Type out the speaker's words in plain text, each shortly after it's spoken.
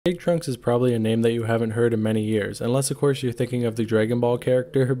Big Trunks is probably a name that you haven't heard in many years, unless of course you're thinking of the Dragon Ball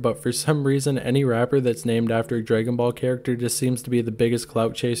character, but for some reason any rapper that's named after a Dragon Ball character just seems to be the biggest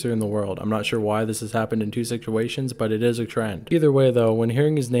clout chaser in the world. I'm not sure why this has happened in two situations, but it is a trend. Either way though, when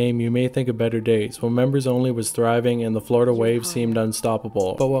hearing his name you may think of better days, when Members Only was thriving and the Florida wave seemed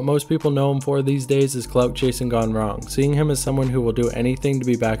unstoppable, but what most people know him for these days is clout chasing gone wrong, seeing him as someone who will do anything to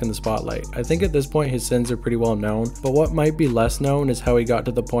be back in the spotlight. I think at this point his sins are pretty well known, but what might be less known is how he got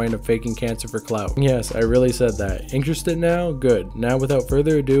to the point of faking cancer for clout. Yes, I really said that. Interested now? Good. Now without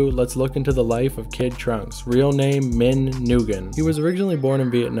further ado, let's look into the life of Kid Trunks. Real name Min Nguyen. He was originally born in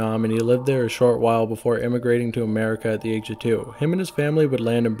Vietnam and he lived there a short while before immigrating to America at the age of 2. Him and his family would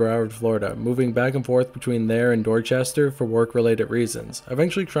land in Broward, Florida, moving back and forth between there and Dorchester for work-related reasons.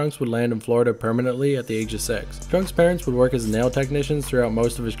 Eventually Trunks would land in Florida permanently at the age of 6. Trunks' parents would work as nail technicians throughout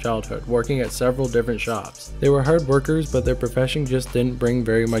most of his childhood, working at several different shops. They were hard workers, but their profession just didn't bring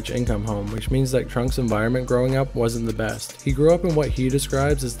very much income home, which means that Trunks' environment growing up wasn't the best. He grew up in what he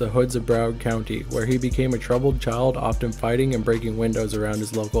describes as the hoods of Broward County, where he became a troubled child, often fighting and breaking windows around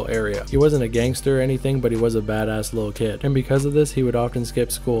his local area. He wasn't a gangster or anything, but he was a badass little kid, and because of this he would often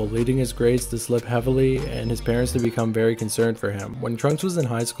skip school, leading his grades to slip heavily and his parents to become very concerned for him. When Trunks was in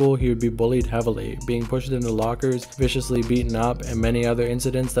high school, he would be bullied heavily, being pushed into lockers, viciously beaten up, and many other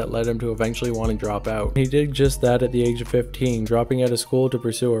incidents that led him to eventually want to drop out. He did just that at the age of 15, dropping out of school to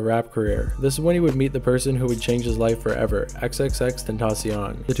pursue a rap career. This is when he would meet the person who would change his life forever,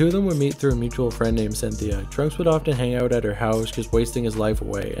 XXXTentacion. The two of them would meet through a mutual friend named Cynthia. Trunks would often hang out at her house, just wasting his life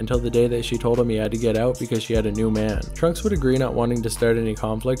away, until the day that she told him he had to get out because she had a new man. Trunks would agree, not wanting to start any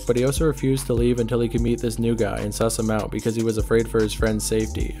conflict, but he also refused to leave until he could meet this new guy and suss him out because he was afraid for his friend's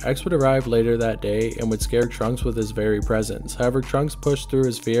safety. X would arrive later that day and would scare Trunks with his very presence. However, Trunks pushed through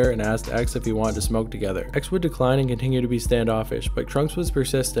his fear and asked X if he wanted to smoke together. X would decline and continue to be standoffish, but Trunks was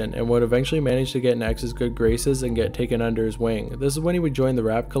persistent and would eventually manage to get in X's good graces and get taken under his wing. This is when he would join the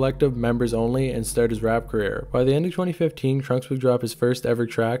rap collective Members Only and start his rap career. By the end of 2015, Trunks would drop his first ever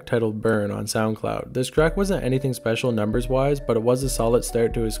track titled Burn on SoundCloud. This track wasn't anything special numbers wise, but it was a solid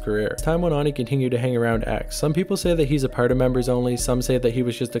start to his career. As time went on, he continued to hang around X. Some people say that he's a part of Members Only, some say that he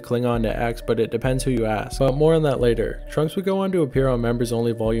was just a Klingon to X, but it depends who you ask. But more on that later. Trunks would go on to appear on Members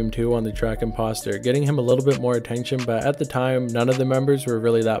Only Volume 2 on the track Imposter, getting him a little bit more attention, but at the time, none of the members were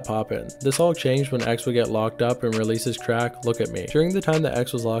really that poppin'. This all changed when X would get locked up and release his track Look At Me. During the time that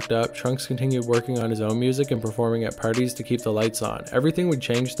X was locked up, Trunks continued working on his own music and performing at parties to keep the lights on. Everything would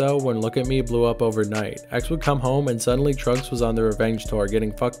change though when Look At Me blew up overnight. X would come home and suddenly Trunks was on the revenge tour,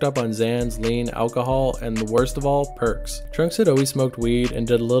 getting fucked up on Xans, lean, alcohol, and the worst of all, perks. Trunks had always smoked weed and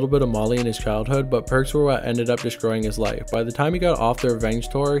did a little bit of Molly in his childhood, but perks were what ended up destroying his life. By the time he got off the revenge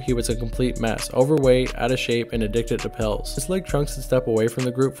tour, he was a complete mess, overweight, out of shape, and addicted to pills. It's like Trunks would step away from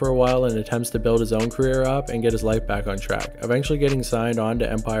the group for a while in attempts to build his own career up and get his life back on track, eventually getting signed on to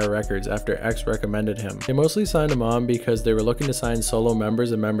Empire Records after X recommended him. They mostly signed him on because they were looking to sign solo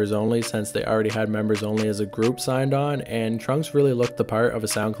members and Members Only since they already had Members Only as a group signed on, and Trunks really looked the part of a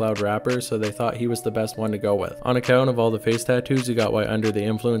SoundCloud rapper, so they thought he was the best one to go with. On account of all the face tattoos he got while under the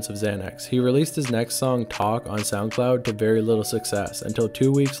influence of Xanax. He released his next song Talk on SoundCloud to very little success, until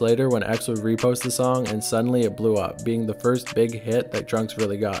 2 weeks later when X would repost the song and suddenly it blew up, being the first big hit that Trunks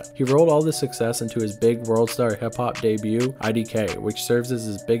really got. He rolled all this success into his big World Star hip hop debut, IDK, which serves as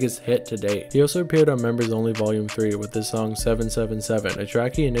his biggest hit to date. He also appeared on Members Only Volume 3 with his song 777, a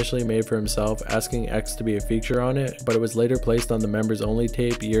track he initially made for himself, asking X to be a feature on it, but it was later placed on the Members Only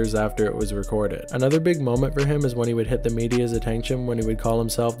tape years after it was recorded. Another big moment for him is when he would hit the media's attention when he would call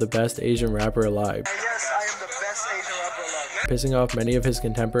himself the best Asian rapper alive. Yes, I am the best Asian rapper alive. Pissing off many of his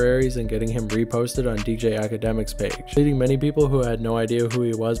contemporaries and getting him reposted on DJ Academic's page, leading many people who had no idea who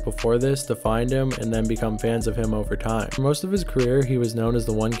he was before this to find him and then become fans of him over time. For most of his career, he was known as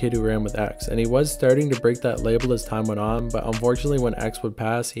the one kid who ran with X, and he was starting to break that label as time went on, but unfortunately when X would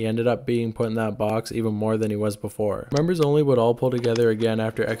pass, he ended up being put in that box even more than he was before. Members Only would all pull together again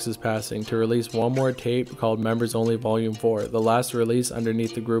after X's passing to release one more tape called Members Only Volume 4, the last release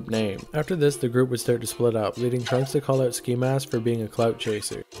underneath the group name. After this, the group would start to split up, leading Trunks to call out Ski Mask for being a clout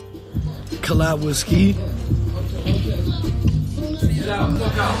chaser. Collab with Ski.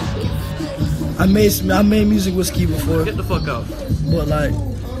 I made music with Ski before. Get the fuck out. But like,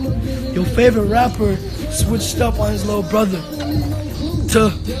 your favorite rapper switched up on his little brother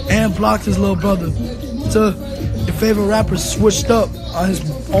and blocked his little brother. Your favorite rapper switched up on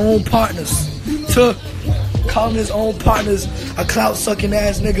his own partners calling his own partners a clout sucking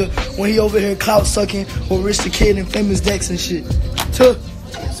ass nigga when he over here clout sucking with Rich the Kid and Famous Dex and shit.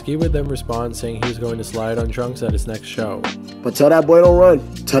 Ski would then respond saying he was going to slide on Trunks at his next show. But tell that boy don't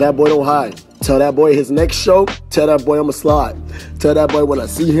run. Tell that boy don't hide. Tell that boy his next show. Tell that boy I'ma slide. Tell that boy when I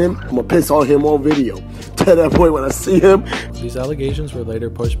see him, I'ma piss on him on video. Tell that boy when I see him. These allegations were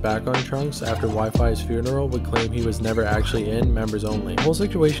later pushed back on Trunks after Wi-Fi's funeral would claim he was never actually in Members Only. The whole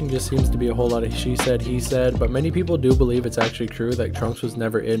situation just seems to be a whole lot of she said, he said, but many people do believe it's actually true that Trunks was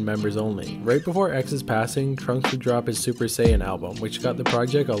never in Members Only. Right before X's passing, Trunks would drop his Super Saiyan album, which got the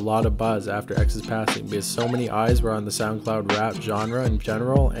project a lot of buzz after X's passing because so many eyes were on the SoundCloud rap genre in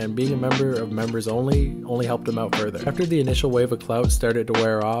general, and being a member of Members Only helped him out further. After the initial wave of clout started to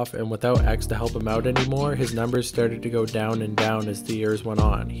wear off, and without X to help him out anymore, his numbers started to go down and down as the years went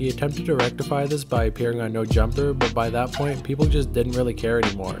on. He attempted to rectify this by appearing on No Jumper, but by that point, people just didn't really care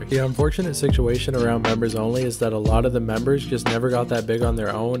anymore. The unfortunate situation around Members Only is that a lot of the members just never got that big on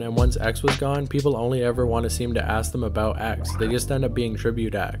their own, and once X was gone, people only ever want to seem to ask them about X. They just end up being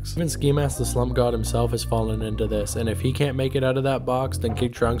tribute acts. Even Ski Mask the Slump God himself has fallen into this, and if he can't make it out of that box, then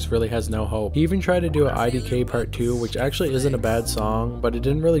Kid Trunks really has no hope. He even tried to do an IDK Part 2, which actually isn't a bad song, but it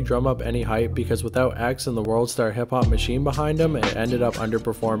didn't really drum up any hype because without X and the World Star Hip Hop machine behind him, it ended up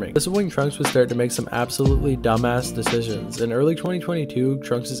underperforming. This is when Trunks would start to make some absolutely dumbass decisions. In early 2022,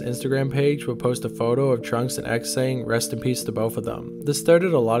 Trunks' Instagram page would post a photo of Trunks and X saying rest in peace to both of them. This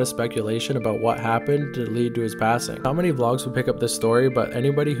started a lot of speculation about what happened to lead to his passing. Not many vlogs would pick up this story, but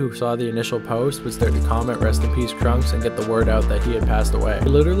anybody who saw the initial post would start to comment rest in peace Trunks and get the word out that he had passed away. He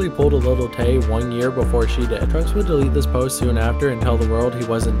literally pulled a little Tay 1 year before she did. Trunks would delete this post soon after and tell the world he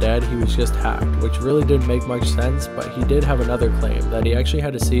wasn't dead, he was just hacked, which really didn't make much sense, but he did have another claim that he actually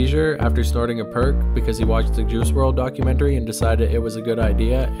had a seizure after snorting a perk because he watched the Juice WRLD documentary and decided it was a good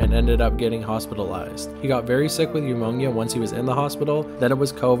idea and ended up getting hospitalized. He got very sick with pneumonia once he was in the hospital, then it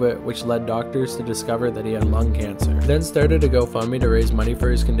was COVID, which led doctors to discover that he had lung cancer. He then started a GoFundMe to raise money for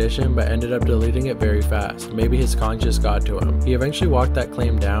his condition, but ended up deleting it very fast. Maybe his conscience got to him. He eventually walked that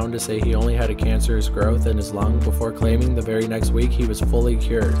claim down to say he only had a cancerous growth in his lung before claiming the very next week he was fully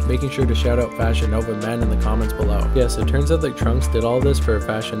cured, making sure to shout out Fashion Nova Men in the comments below. Yes, it turns out that Trunks did all this for a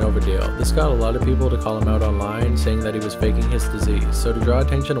Fashion Nova deal. This got a lot of people to call him out online, saying that he was faking his disease. So to draw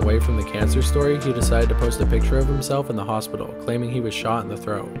attention away from the cancer story, he decided to post a picture of himself in the hospital, claiming he was shot in the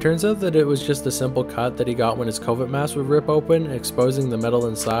throat. It turns out that it was just a simple cut that he got when his COVID mask would rip open, exposing the metal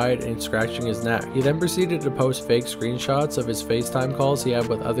inside and scratching his neck. He then proceeded to post fake screenshots of his FaceTime calls he had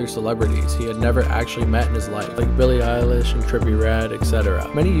with other celebrities he had never actually met in his life, like Billie Eilish and Trippie Redd, etc.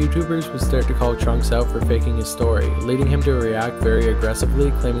 Many YouTubers would start to call Trunks out for faking his story, leading him to react very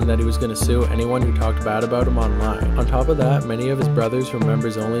aggressively, claiming that he was going to sue anyone who talked bad about him online. On top of that, many of his brothers from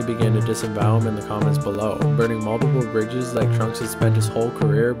Members Only began to disavow him in the comments below, burning multiple bridges that Trunks had spent his whole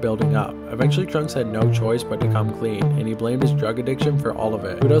career building up. Eventually, Trunks had no choice but to come clean, and he blamed his drug addiction for all of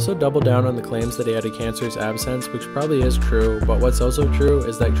it. He would also double down on the claims that he had a cancerous absence, which probably is true, but what's also true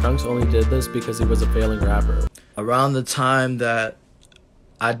is that Trunks only did this because he was a failing rapper. Around the time that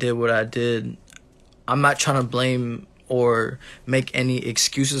I did what I did, I'm not trying to blame or make any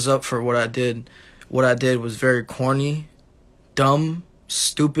excuses up for what I did. What I did was very corny, dumb,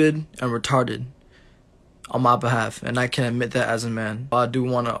 stupid, and retarded on my behalf, and I can admit that as a man. I do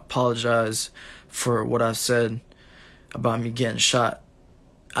want to apologize for what I said about me getting shot.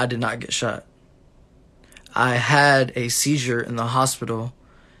 I did not get shot. I had a seizure in the hospital,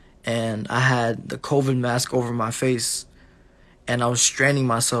 and I had the COVID mask over my face, and I was straining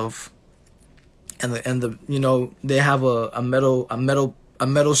myself. And the you know, they have a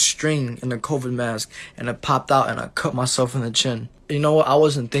metal string in the COVID mask, and it popped out, and I cut myself in the chin. You know what? I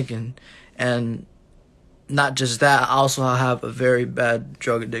wasn't thinking, and not just that, I also have a very bad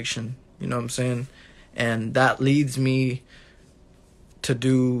drug addiction. You know what I'm saying? And that leads me to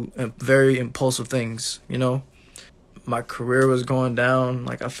do very impulsive things. You know, my career was going down.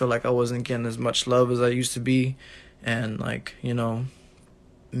 Like, I feel like I wasn't getting as much love as I used to be, and like, you know,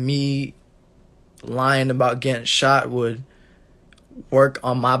 me lying about getting shot would work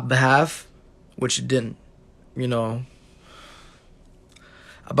on my behalf, which it didn't. You know,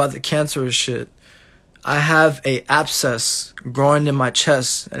 about the cancerous shit, I have a abscess growing in my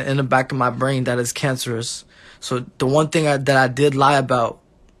chest and in the back of my brain that is cancerous. So the one thing that I did lie about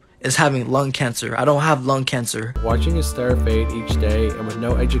is having lung cancer. I don't have lung cancer. Watching his star fade each day, and with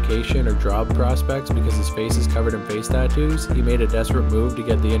no education or job prospects because his face is covered in face tattoos, he made a desperate move to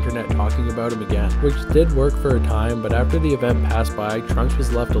get the internet talking about him again, which did work for a time, but after the event passed by, Trunks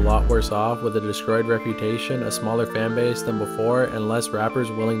was left a lot worse off with a destroyed reputation, a smaller fan base than before, and less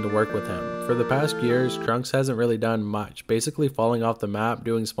rappers willing to work with him. For the past years, Trunks hasn't really done much, basically falling off the map,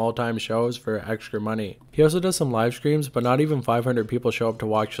 doing small-time shows for extra money. He also does some live streams, but not even 500 people show up to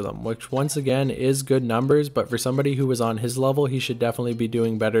watch them. them, which once again is good numbers, but for somebody who was on his level, he should definitely be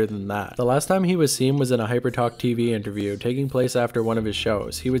doing better than that. The last time he was seen was in a HyperTalk TV interview taking place after one of his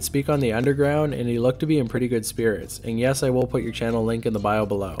shows. He would speak on the underground and he looked to be in pretty good spirits. And yes, I will put your channel link in the bio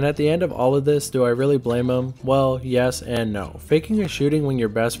below. And at the end of all of this, do I really blame him? Well, yes and no. Faking a shooting when your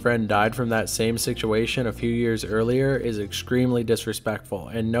best friend died from that same situation a few years earlier is extremely disrespectful,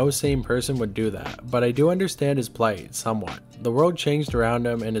 and no sane person would do that. But I do understand his plight, somewhat. The world changed around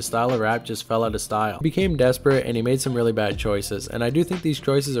him and his style of rap just fell out of style. He became desperate and he made some really bad choices, and I do think these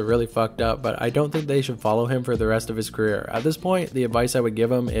choices are really fucked up, but I don't think they should follow him for the rest of his career. At this point, the advice I would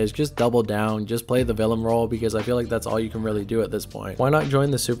give him is just double down, just play the villain role, because I feel like that's all you can really do at this point. Why not join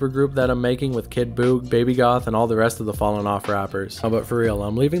the super group that I'm making with Kid Boog, Baby Goth, and all the rest of the fallen off rappers? Oh, but for real,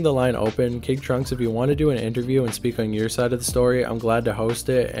 I'm leaving the line open. Kid Trunks, if you want to do an interview and speak on your side of the story, I'm glad to host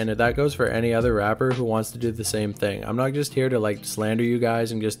it, and if that goes for any other rapper who wants to do the same thing. I'm not just here to like slander you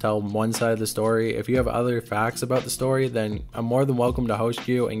guys and just tell one side of the story. If you have other facts about the story, then I'm more than welcome to host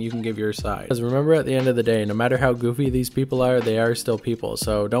you and you can give your side. Because remember, at the end of the day, no matter how goofy these people are, they are still people.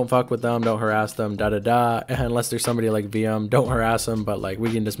 So don't fuck with them, don't harass them, unless there's somebody like VM, don't harass him, but like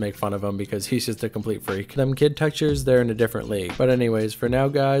we can just make fun of him because he's just a complete freak. Them kid touchers, they're in a different league. But anyways, for now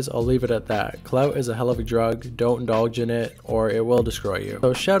guys, I'll leave it at that. Clout is a hell of a drug, don't indulge in it or it will destroy you.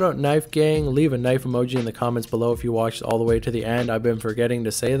 So shout out Knife Gang, leave a knife emoji in the comments below if you watched all the way to the end. I've been forgetting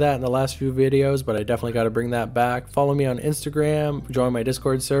to say that in the last few videos, but I definitely got to bring that back. Follow me on Instagram, join my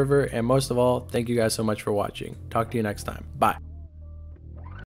Discord server, and most of all, thank you guys so much for watching. Talk to you next time. Bye.